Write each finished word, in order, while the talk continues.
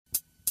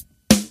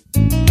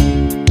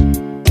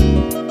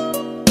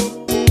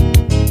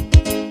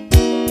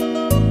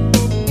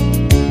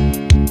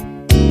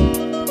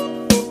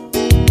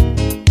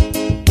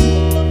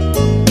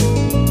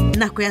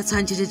nako ya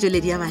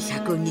tshwantšhetšetšoledi ya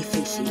mahlakong e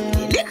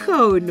fihlile le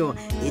kgono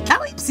e tla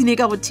go ipsine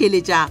ka go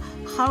theeletša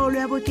kgaolo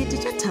ya bokete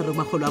tša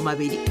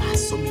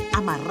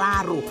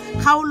 330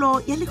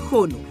 kgaolo ya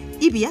lekgono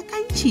e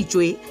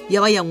beakantšhitšwe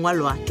ya ba ya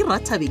ngwalwa ke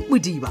Rathabeng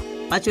Modiba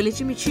ba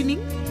tšweletše metšhining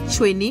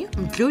Tšhweni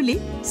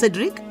Mtlole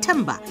Cedric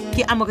Temba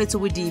ke amogetse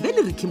bodibe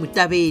le Ricky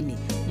Mutabeni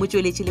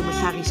motšweletši le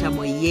mohlagiša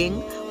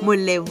moyeng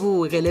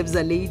Moleboge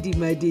Lebza Lady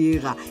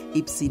Madira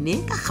ipsine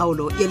ka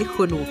kgaolo ya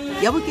lekgono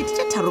ya bokete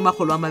tša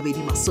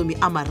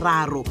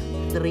 330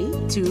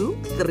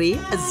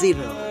 3230.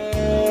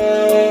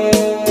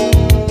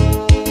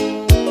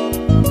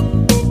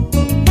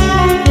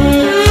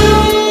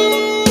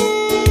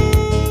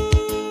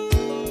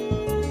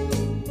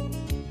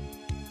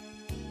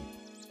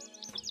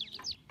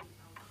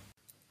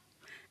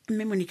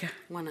 Mme Monica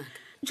ngwana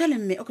jale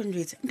mme o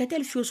konjetse ntate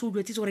le fio se o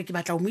duetse gore ke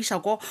batla o moisa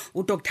ko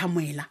o Dr.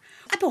 Mwela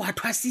ape wa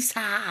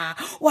thwasisa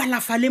wa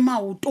lafa le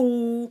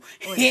maoto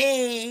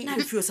he na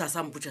le fio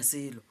sa mpotša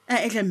selo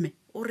hle mme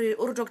o re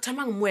Dr.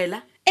 Mang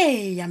Mwela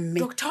ya mme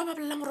doctor wa ba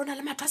bolela morona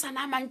le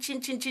mathasana a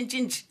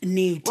mantšintšintšintšintši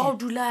nnete wa o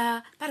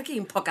dula ba re ke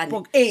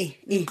imphokane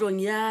ntlong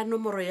ya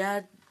nomoro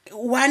ya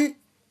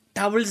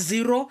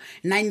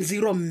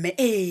 10090 mme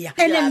eya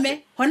ele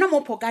mme hona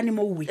mo phokane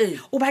mo we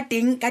o ba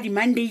teng ka di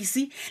Mondays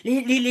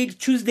le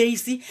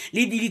Tuesdays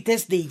le di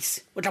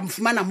Thursdays o tla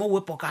mfumana mo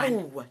we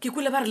phokane ke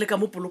kule ba re le ka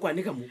mo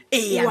polokwane ka mo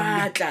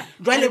watla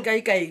jwale kai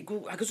a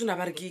ke tsona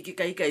ba re ke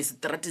kai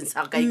strateng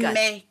sa kai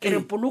mme ke re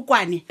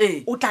polokwane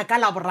o tla ka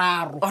la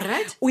boraro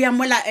o ya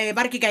mola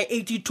ba re ke kai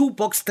 82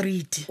 Box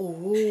Street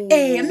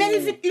mme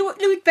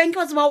le bank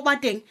wa tsaba o ba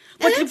teng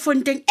ko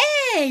Klipfontein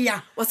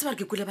ya wa tsaba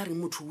ke kule ba re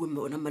motho o mme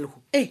ona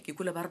malego ke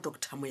kule ba re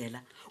Dr.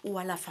 Moela o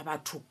wala fa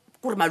batho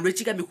gore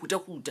malwetse ka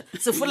mehutahuta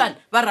sefolane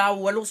ba re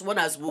aowa le go se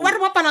bona a se ba re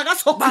bapala ka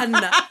so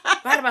banna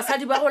ba re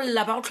basadi ba go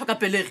lla ba go tlhoka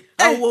pelegi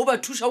aowa o ba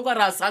thuša o ka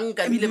re a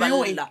sanka bile ba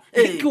lla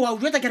ke wa o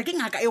jwetsa ke re ke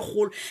ngaka e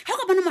kgolo ga o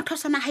ka bona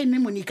mathwasana ga eme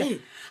Monica ga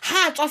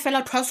a tswa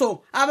fela thwasong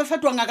a ba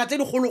fetoa ngaka tse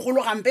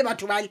dikgologolo gampe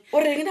batho bale o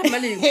reng na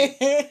maleng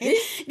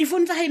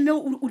difone tsa ga eme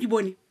o di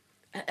bone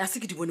a se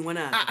ke di bone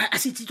ngwana a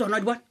se tse tsona o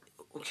di bone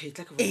okay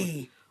tla ke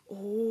bona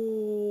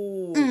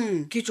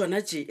ke tsona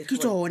tše ke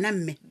tsona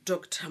mme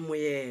Dr.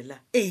 Moela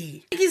ke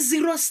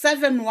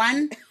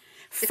 071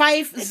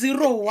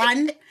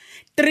 501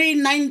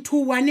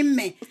 3921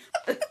 mme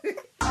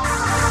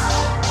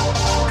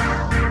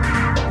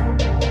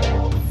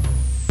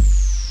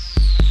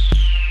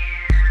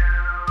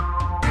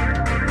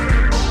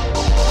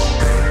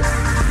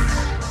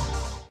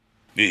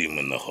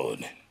monna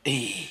gone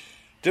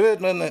tebe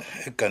nana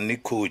ka nne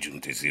coach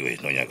ntse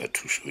wena nya ka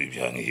thusho e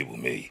bjang e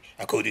bomei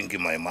according to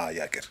my ma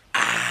ya kere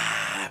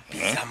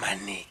bisa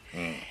mane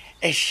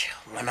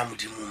ngwana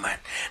modimo man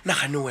na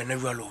gane wena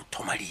jwalo o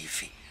thoma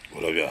dife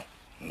ola bja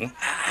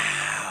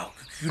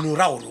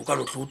ra gore o ka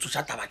no tlo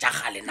tsosa taba tša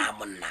gale na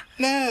monna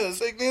na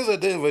sekneza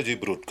deva je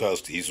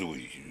broadcast hizo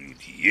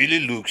yele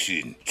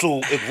luxin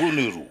so e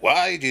bone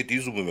why did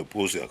hizo me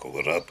pose ya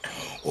go rap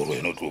o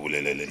wena o tlo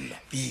bolelele nna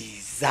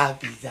bisa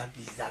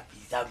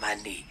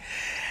mane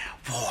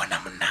bona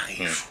monna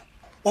geso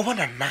o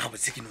bona nna ga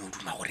botse ke no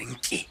duma gore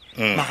nke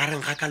magareng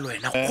ga ka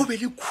lwena go be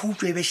le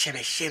khutlo e be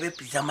shebe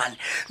bisa mane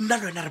nna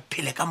lwena re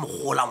phele ka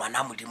mogola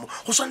ngwana modimo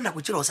go swana go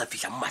tsela o sa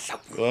fihla mo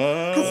mahlakong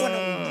ke gona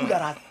go dula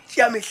ra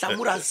tia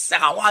mehlamu ra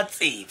sega go a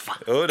tsefa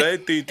o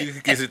right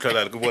ke se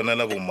tlhola ke bona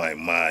la bo my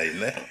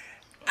ne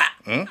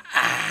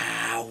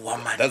wa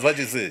man that's what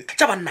you say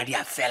tša banna di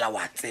a fela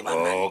wa tseba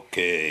man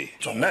okay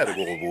nna re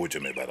go go botse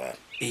me bara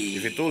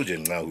if it told you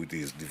now who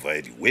is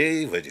divided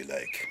wherever you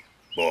like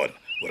bona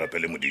o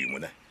rapele modimo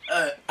ne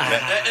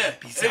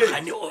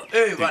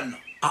banna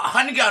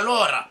gane ke a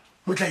lora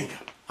motlaika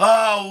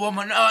wa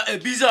mana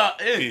bisa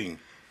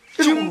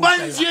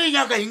chimpanzi e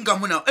nyaka eng ka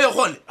mona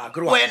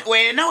gole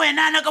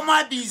wena ana ka mo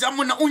a bisa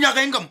mona o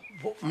nyaka eng ka mo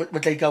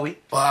motlaika we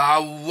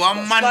wa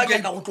man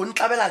ke go tlo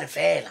ntlabela le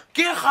fela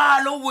ke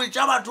galo o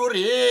tša batho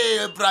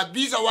re bra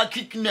bisa wa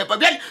kidnapper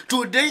bjale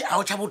today a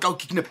o tšha botla o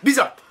kidnap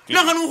bisa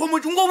nna gane go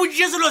motho nko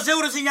botšiše selo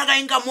seo re se nyaka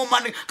eng ka mo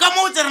mane ka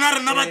mo o tserena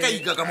rena ba ka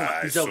ika ka mo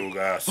a re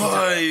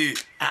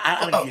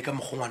ka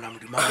mogongwana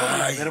modimo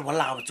re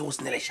bolela ga botse go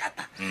se ne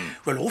lešata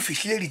jale go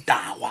fitlhile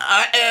ditagwa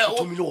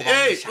o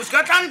se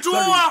ka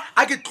tlantsoa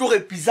a ke tloge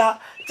pisa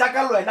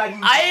tsaka lwena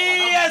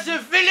ae se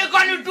fele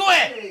kane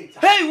toe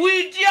hei o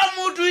itia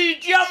motho o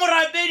itia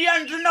morapedi a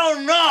ntse na o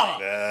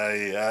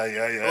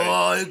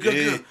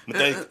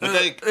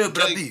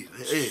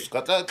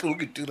ka tla tlo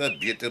ke tira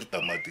dieter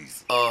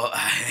tamatisi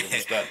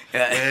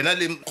wena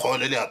le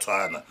kgole le a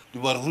tshwana di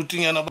ba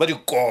rutinyana ba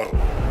dikoro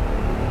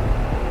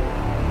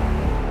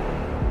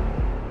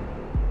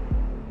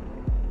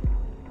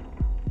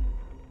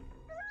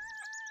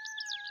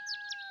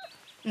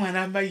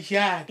ngwana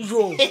maishaka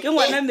ke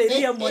ngwana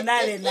Mary ya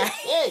monale na mo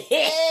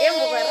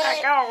ra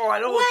ka go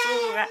le go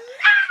tsoga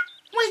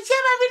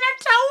moitsheba bina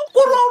tau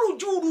go ro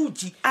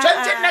ruti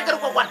tshantse nna ke re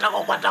go kwata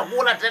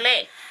go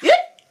latele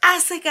a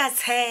se ka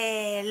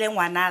tshele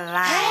ngwana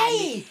la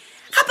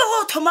gape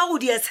go thoma go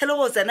dia tshele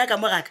go tsena ka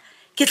mogaka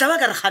ke ke tla ba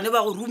ka re gane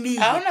ba go rumile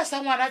a ona sa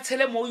ngwana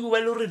tshele mo o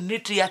le re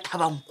nnete ya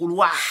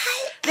Thabankolo wa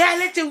le a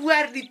letse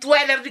bua re di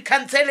toile re di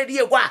cancel di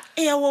ye kwa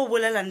e ya wo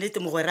bolela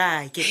nnete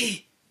mogwerake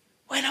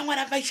wena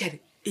ngwana ba itšhare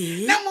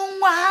na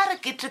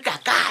mongware ke trika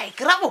kae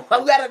ke ra go fa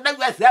bua rena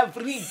bua se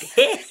Africa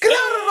ke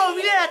ra re ro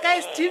bile la kae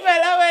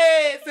stimela we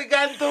se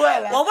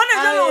kantoela wa bona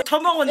jalo o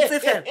thoma go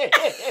ntse fela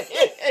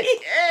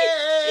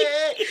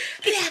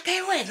le ya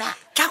kae wena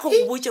tla go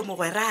botse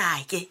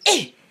mogwerake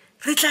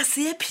re tla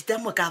se phita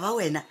mokaba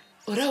wena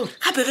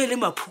gape ge le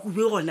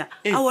maphukube gona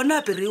a ona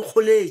ape re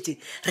ikgoletse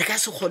re ka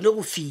se kgone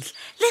go fihla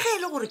le ge e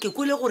le gore ke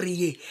kwele gore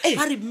ye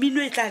ba re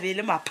mmino e tla be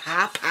le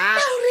maphapha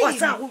wa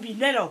sa go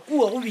binela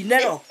kua go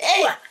binela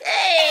kua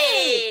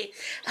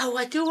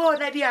aowa ke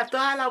bona di a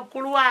twala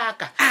nkolo wa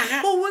ka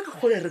owe ke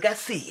kgole re ka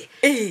seye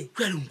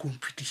jwaleng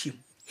competition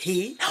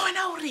a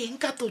wena o reng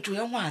ka totso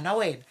ya ngwana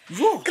wena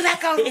ke la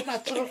ka gore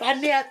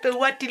matsorogane ya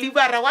pewa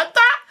tilibara wa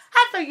ta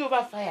gape yo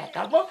ba faya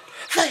ka mo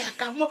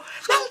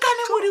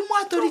bankane modimo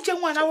a toditse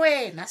ngwana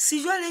wena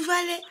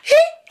sejwalejwale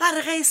ba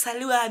re ge e sa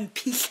le wa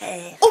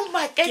mphitlhela o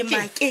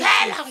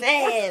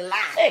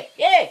maketefela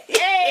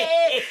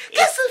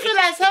ke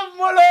sefela sa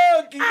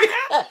mmoloki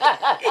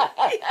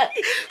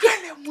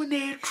jale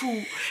monetho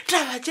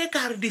taba tse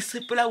ka re di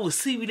sepela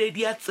bose ebile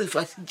di a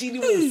tsefa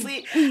setšedi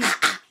bose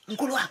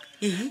nkolo waka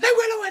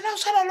lebele wena o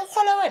tshwana le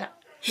kgole wena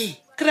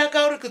ke raka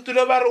gore ke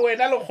tule ba re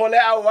wena le kgole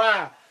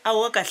awa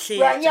aowa ka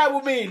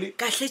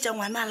hletša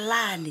ngwana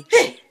lane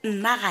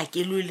nna ga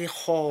ke lo le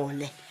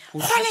kgole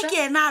kgole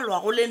ke ena a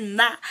lwago le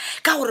nna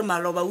ka gore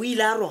maloba o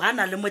ile a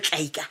rogana le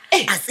motlaika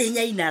a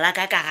tsenya ina la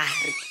ka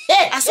gare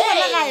a se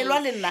gona ga e lwa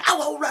le nna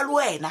awa o lwa le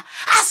wena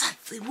a sa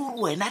tsebe gore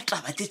wena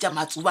taba tse tša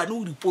matsobane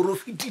o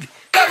diporofitile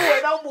ka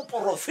wena o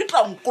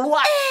moporofita nkolo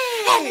wa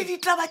ane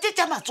ditaba tse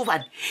tša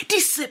matsobane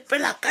di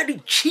sepela ka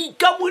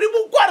ditšhika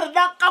modimo kwa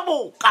rena ka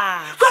moka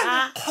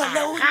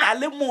kgole o na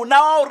le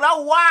mona wa ora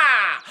wa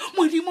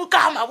modimo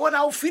ka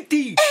mabona o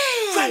fetile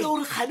fale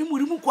gore gane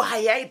modimo kwa ga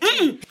ya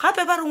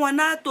gape ba re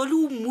ngwana a tole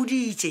o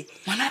mmoditše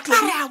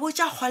a re a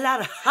botša kgole a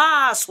re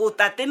ha so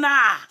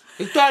tatena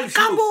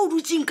ka mo o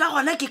dutseng ka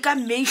gona ke ka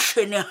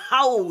mansion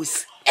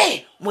house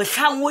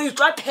mohlang o e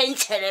tswa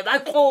penšhele ba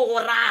tlo go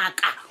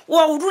raka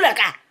wa o dula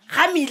ka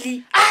ga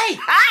mele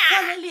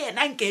gale le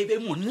yena nkebe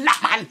monna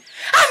mane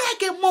a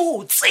nyake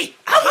motse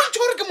a bontse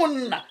gore ke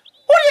monna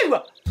o leiwa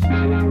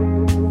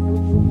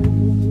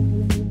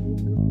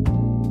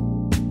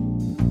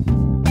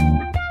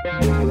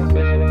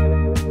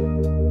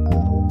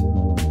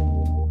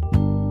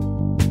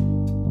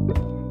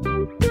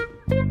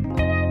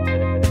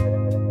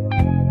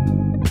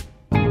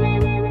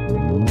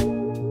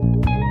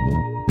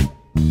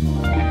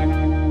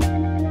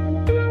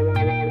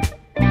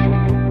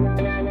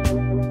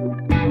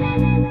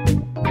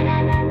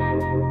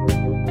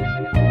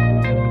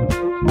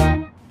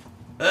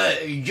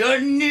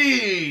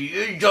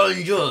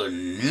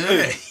John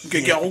ke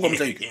a go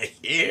komtlaika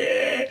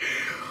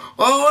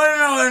o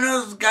bona wena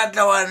se ka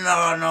tla wa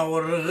nagana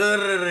gore ge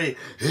re re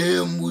he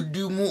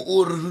modimo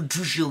o re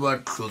thushe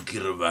batlhoki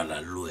re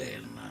bala le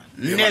wena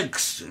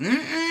next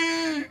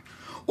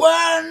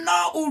wena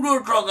o do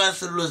tloka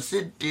selo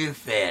se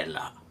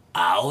tefela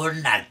a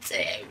ona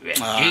tsebe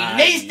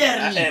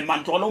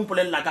mantlogole o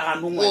mpolelela ka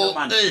ganong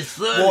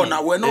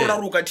bona wena o ra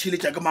re o ka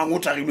thiletša ke mang o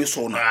tagilwe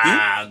sona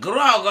ke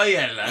ra ka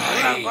yela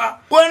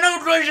wena o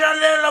tlo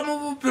jalela mo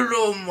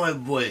bophelong my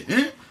boy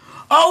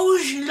a o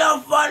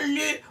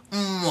šilafale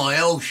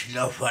mmoya o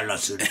šilafala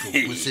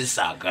setopo se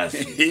saka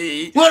se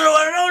gore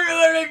wena o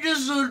lebeletse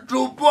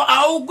setopo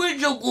a o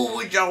kwetse ko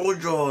botša go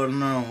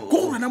tsona ko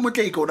go wena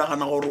motlaika o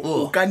nagana gore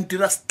o ka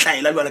ntira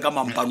setlaela bjale ka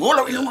mampane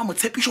ola e leng wa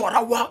motshepišo wa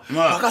rawa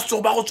ba ka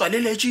setsego ba go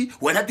tswaleletše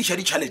wena tiša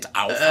ditšhelete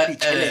a go fa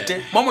ditšhelete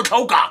mo motlha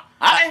o kang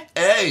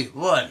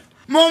bona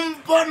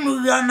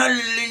mampano bjana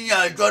le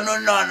lenyatšwana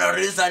nana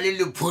re sa le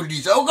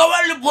lephodisa o ka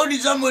ba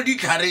lephodisa mo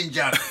ditlhareng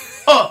jaka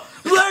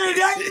jale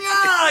di a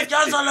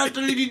nyatša sa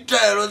latele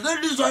ditaelo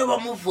tse di swa e ba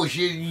mo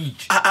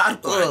fošeditše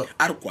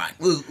a re kwane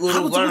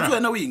ga botsebotse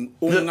wena o eng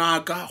o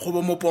ngaka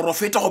goba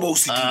moporofeta goba o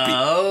sekipe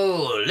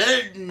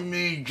let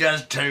me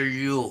just tell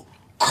you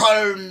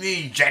call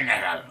me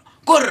general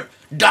kore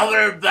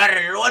double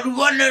barrel wa di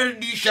bona re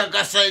di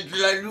šaka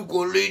saetela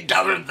dikoloi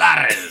double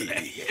barrel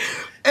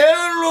e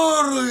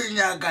lore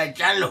nyaka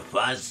tša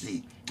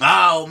lefase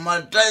ao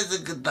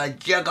mataese ke ta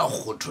tšea ka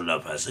kgothola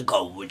fase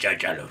ka o botša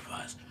tša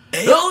lefase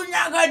o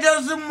nyaka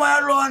tša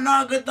semoya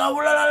lona ke ta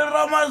bolela le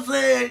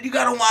ramasedi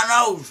ka re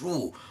ngwana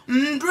oso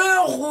ntho e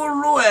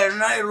kgolo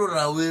wena e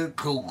lora o e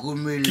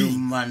tlhokomele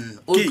man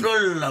o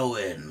tlolla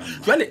wena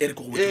jale e re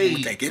ke go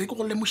botlaike e re ke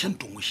go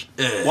lemošantongwese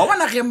wa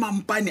bona ge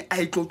mampane a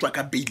e tlo tswa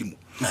ka beile mo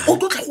o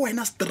tlo tla go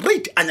wena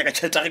straight a nyaka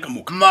tšhelete ge ka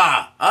moka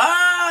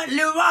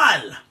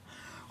lebala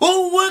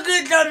o bue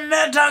ke tla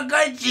mmetha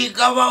ka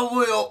tšika ba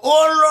boyo o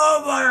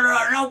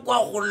lobalana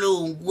kwa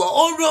goleng kua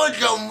o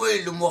dotla mo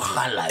e le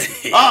mogalae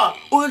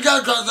o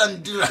tla tswa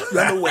santira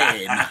jale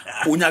wena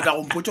o nyaka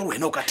go mpotsa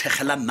wena o ka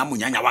thegela nna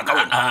monyanya wa ka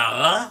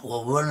wena wa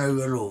bona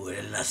jalo o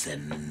bolela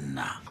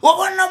senna wa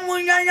bona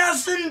monyanya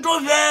sento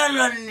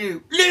fela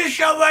nne le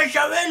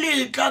shabašabe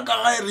le tla ka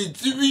ga re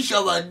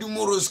tsebiša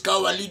badimo re se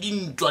ka ba le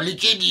dintwa le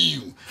tše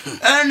dingwe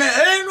ene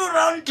eno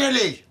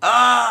roundtelege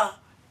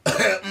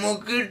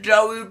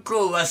moketa o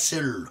itlo ba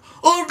sello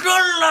o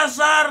tlolla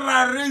sa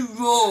rare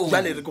jo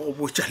jale re ke go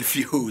botsa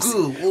Alfios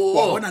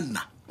wa bona nna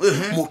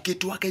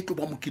mokete wa ka e tlo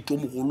ba mokete o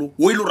mogolo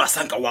o ile ra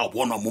sanka wa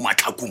bonwa mo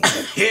matlhakong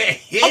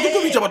a ke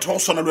tlo bitsa batho ba go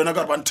swana le wena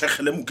ka re ba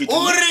nthegele mokete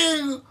o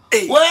reng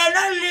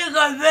wena le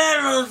ka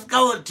felo se ka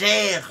o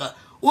thega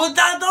o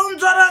tata o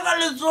ntshwara ka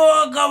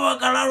letsoa ka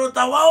baka la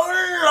rota wa o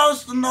lla o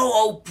sena wa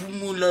o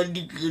phumula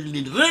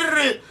dikeledi re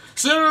re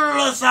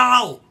sello sa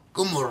gago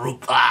ke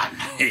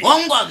moropana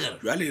onkwa kere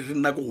jale re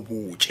nna ke go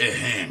botse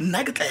nna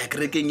ke tla ya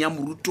kerekeng ya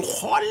moruti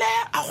kgole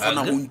a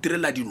kgona go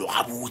ntirela dilo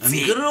gabotse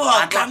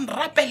a tla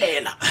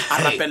nrapelela a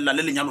rapelela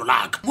le lenyalo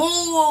laka mo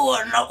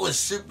wona o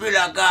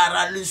sepela ka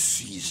ara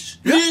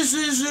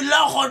leswisi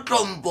la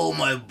kgotlompo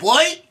my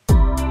boy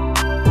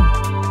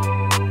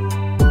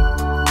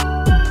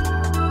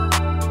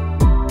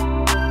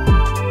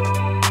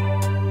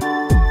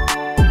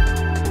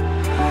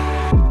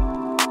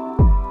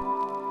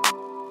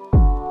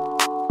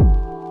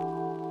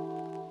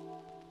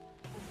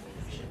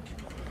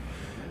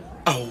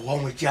wa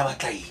ngwetsi ya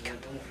batlaika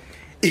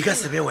e ka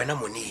sebe wena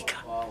Monica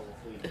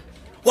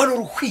wa no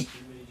re khwi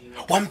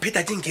wa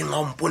mpheta tsenkeng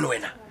ga mpone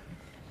wena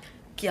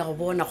ke ya go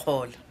bona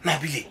Kgole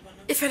nabile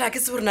e fela ke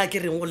se rena ke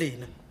reng go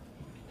lena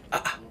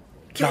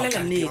ke bolela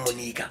nnete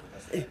Monica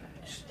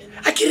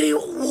a ke re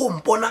go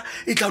mpona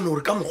e tla no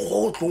re ka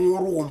mogotlong o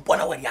re go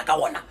mpona wa ya ka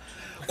bona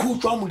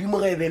khutswa modimo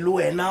ga ebe le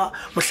wena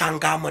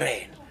mohlanka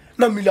morena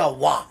na mila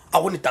wa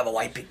a go netaba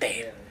wa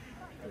ipetela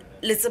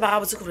le tseba ga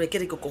botse gore ke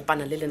re ke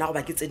kopana le lena go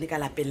ba ke tsene ka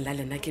lapeng la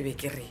lena ke be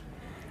ke re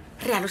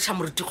re a lotšha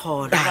moruti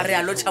Kgole ga re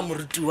a lotšha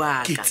moruti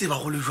wa ke ka tseba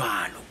go le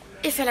jalo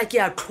e fela ke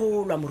a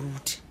tlholwa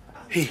moruti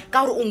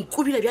ka gore o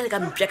nkobile bjale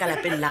ka mpša ka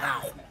lapeng la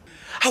gago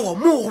awa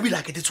mo go bila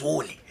ke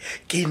tshole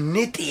ke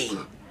nneteng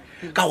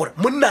ka gore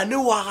monnane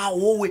wa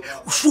gago owe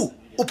sho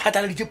o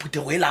phatlaladitše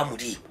phuthego e la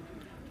modimo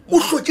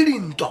o hlotše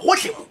dintwa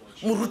gotlhe mo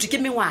moruti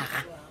ke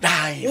mengwaga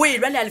o e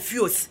lwa le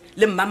Alfios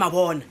le mmama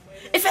bona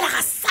e fela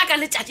ga saka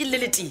letšatši le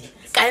leteng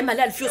ka ema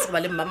le Alfios goba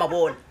le mmama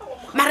bona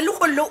mara le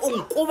golle o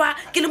nkoba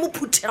ke le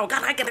mophuthego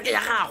ka ga kereke ya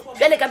gago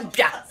bjale ka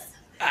mpša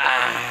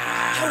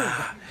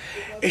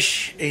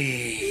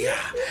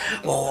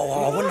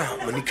wa bona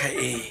Monica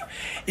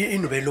e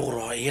no be le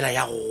gore ela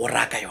ya go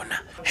raka yona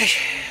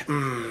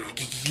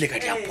ke ile ka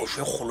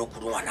diaphoso e kgolo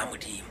kudu ngwana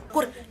modimo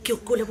kore ke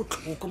kole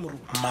botlhoko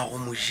moruti mmago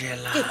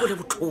mojela ke kole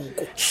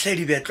botlhoko hle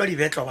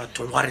dibetlwa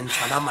bathong gwa re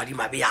ntshwana madi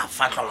mabe a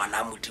fatlwa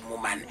ngwana modimo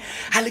mane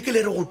ga le ke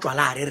le re go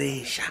tswala a re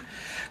reša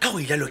ka go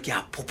ilalo ke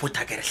a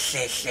phophotha ke re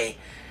hlehle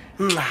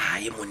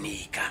nxae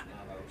Monica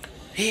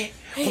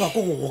goba ko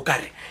go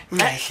kare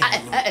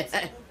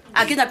nxaehle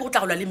a ke nyake go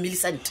tla go lwa le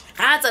Millicent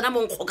ga a tsena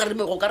monkgo ka re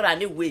mego ka re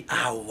ane we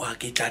aowa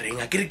ke tla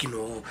reng a ke re ke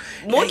no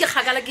mo ke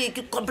kgakala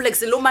ke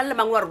complex le o mang le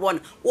mangwe wa re bona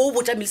o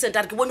botsa Millicent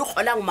a re ke bone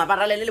kgolang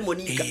mabaralele le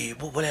Monica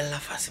bo bolelela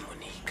fase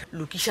Monica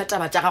lokiša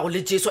taba tša gago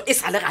le Jesu e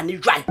sa le gane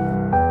jwale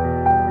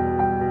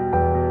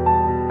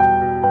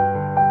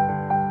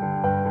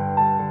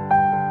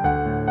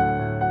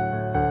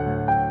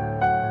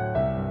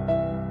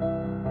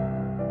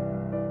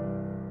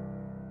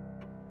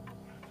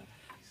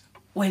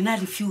wena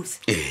Alfios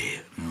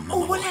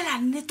o bolela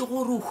nnete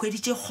gore o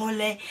hweditše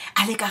Kgole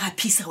a le ka ga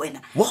phisa wena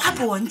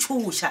gape wa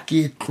ntshoša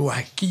ke tloa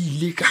ke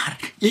ile kare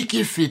e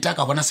ke feta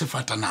ka bona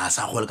sefatana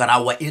sa Kgole ka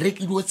rawa e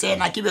rekile o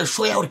tsena ke be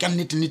sho ya gore ka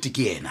nnete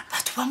ke yena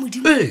batho ba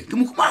modimo ke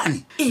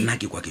mokumane nna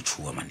ke kwa ke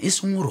tshuwa man e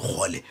seng gore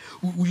Kgole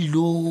o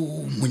ile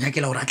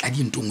monyakela gore a tla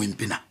di ntongwe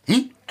mpena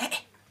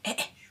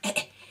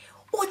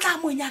o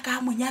tla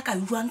monyaka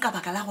jwang ka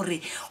baka la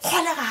gore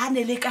Kgole ga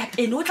ane le ka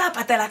pene o tla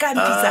patela ka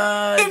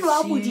mpisa eno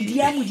a modidi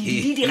ga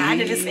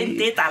ane le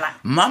sente e tala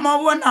mama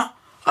bona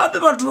gape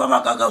batho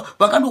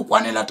ba ka no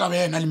kwanela taba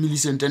ena le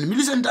Millicent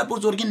a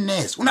potse gore ke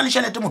nurse o na le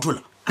tšhelete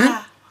mothola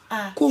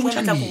ko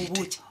botsa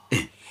nnete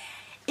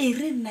e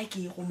re nna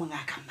ke go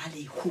mongaka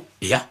Mmalego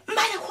ya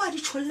Mmalego a di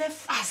tsholle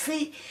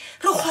fase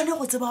re kgone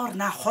go tseba gore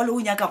na Kgole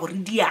o nyaka gore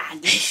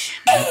diane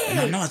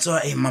nna wa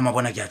tswa mama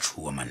bona ke a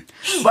tshuwa man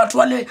batho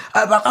bale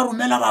ba ka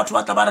romela batho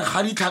ba tla ba re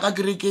ga ditlhaka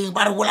kerekeng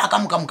ba re bola ka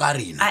moka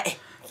rena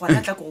gona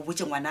tla ke go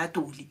botse ngwana a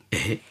Toli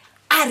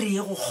a re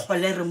ye go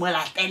Kgole re mo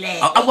latelele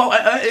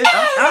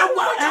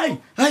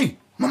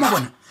mama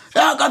bona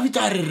ya ka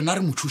bita re rena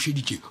re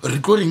mothušeditše re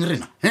tlo reng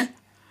rena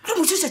re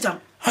mo thušetšang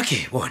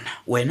okay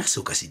bona wena se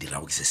o ka se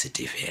dirago ke se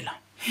sete fela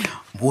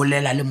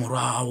bolela le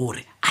morwa ga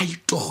gore a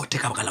itote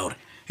ka baka la gore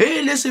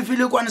le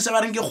sefile kwane se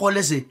ba reng ke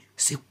Kgole se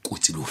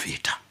kotsi le o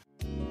feta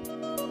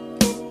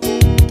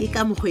ke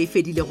ka mokgwa e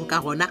fedilego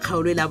ka gona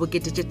kgaolo e la bo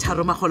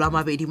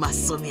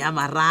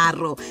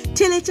 330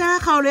 theletša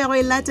kgaolo ya go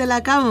e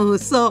latela ka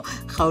moso.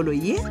 Kgaolo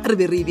ye re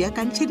be re e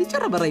beakantšheditše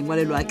ra ba ra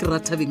ingwalelwa ke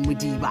Rathabeng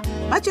Modiba,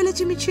 ba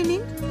tšweletše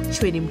metšhineng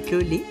Tšhweni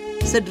Mtlole,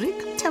 Cedric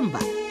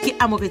Temba. Ke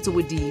amogetse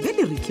Bodibe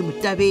le Ricky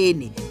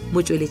Motabene,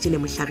 motšweletše le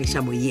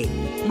mohlagiša moyeng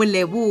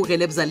Moleboge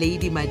Lebza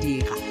Lady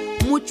Madiga,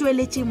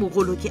 motšweletše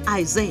mogolo ke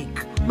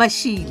Isaac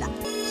Mashila.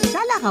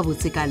 Šala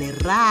gabotse ka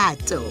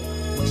lerato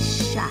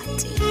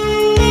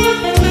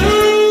mošate.